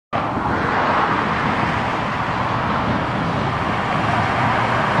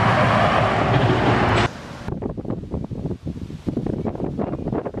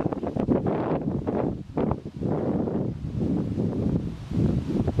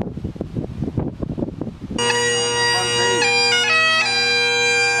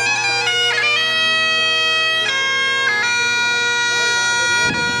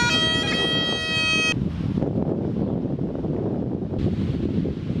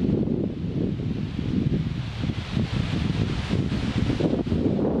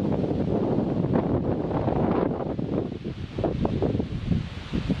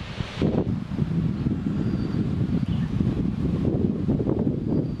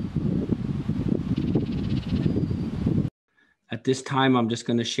At this time, I'm just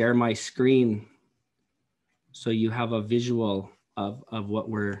going to share my screen so you have a visual of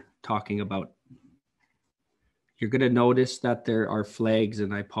what we're talking about. You're going to notice that there are flags,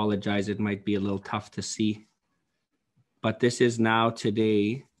 and I apologize, it might be a little tough to see. But this is now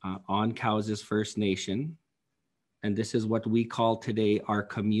today on Cowes First Nation, and this is what we call today our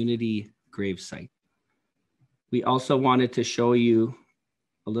community gravesite. We also wanted to show you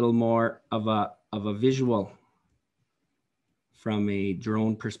a little more of a visual from a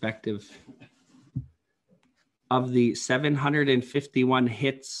drone perspective. Of the 751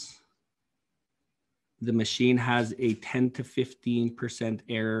 hits, the machine has a 10 to 15%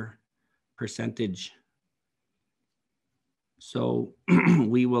 error percentage. So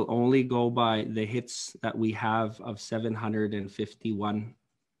we will only go by the hits that we have of 751,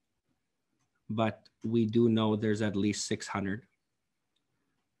 but we do know there's at least 600.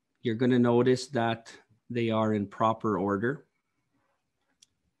 You're going to notice that they are in proper order.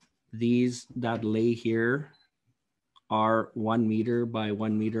 These that lay here are 1 meter by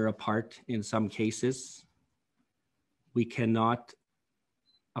 1 meter apart in some cases. We cannot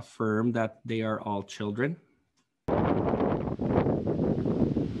affirm that they are all children.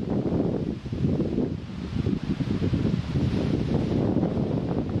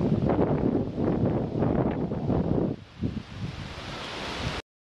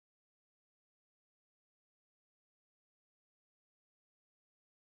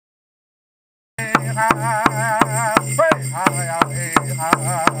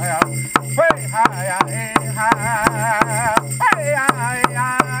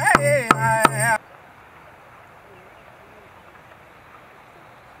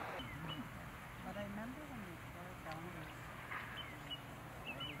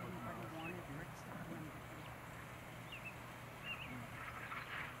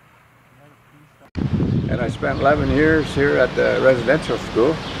 And I spent 11 years here at the residential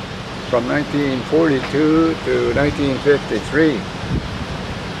school from 1942 to 1953.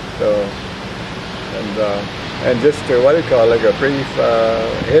 So, and just to what do you call like a brief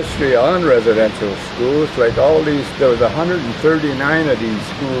history on residential schools, like all these, there was 139 of these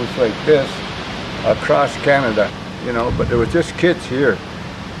schools like this across Canada, you know, but there was just kids here.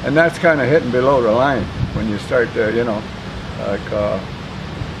 And that's kind of hitting below the line when you start to, you know,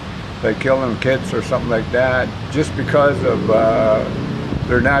 like killing kids or something like that, just because of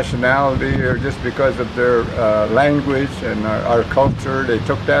their nationality or just because of their language and our culture. They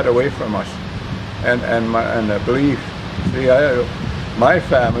took that away from us, and the belief. See, my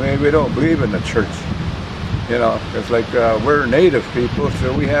family, we don't believe in the church, you know. It's like we're native people,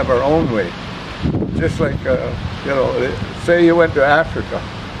 so we have our own way. Just like you know, say you went to Africa.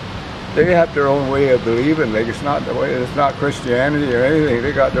 They have their own way of believing. Like it's not the way. It's not Christianity or anything.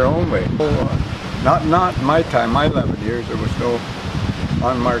 They got their own way. Not in my time. My 11 years, there was no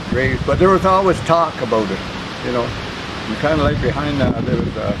unmarked graves, but there was always talk about it. You know, and kind of like behind there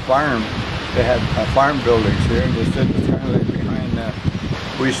was a farm. They had farm buildings here, and they said it's kind of like behind that.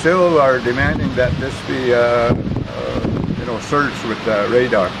 We still are demanding that this be you know, searched with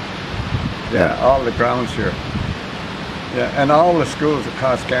radar. Yeah, all the grounds here. Yeah, and all the schools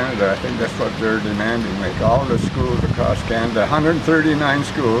across Canada, I think that's what they're demanding, like all the schools across Canada, 139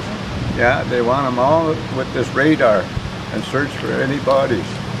 schools, yeah, they want them all with this radar and search for any bodies.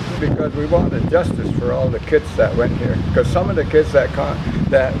 Because we wanted justice for all the kids that went here. Because some of the kids that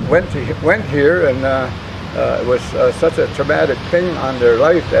went here and it was such a traumatic thing on their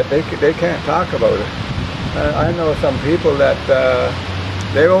life that they can't talk about it. I know some people that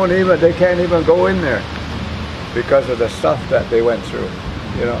they can't even go in there, because of the stuff that they went through,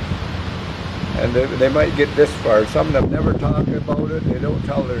 you know. And they might get this far. Some of them never talk about it. They don't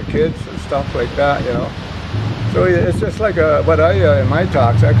tell their kids and stuff like that, you know. So it's just like what I, in my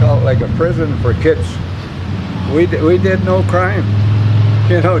talks, I call it like a prison for kids. We did no crime,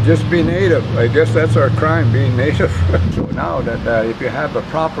 you know, just be native. I guess that's our crime, being native. So now that if you have a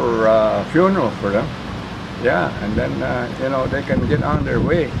proper funeral for them, yeah, and then, you know, they can get on their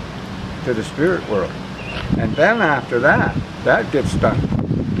way to the spirit world. And then after that gets done,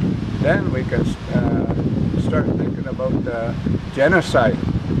 then we can start thinking about genocide.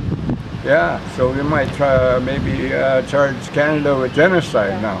 Yeah, so we might try, maybe charge Canada with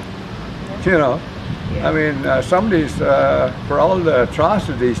genocide now. You know, I mean, somebody's, for all the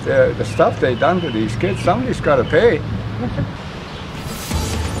atrocities, the stuff they done to these kids, somebody's got to pay.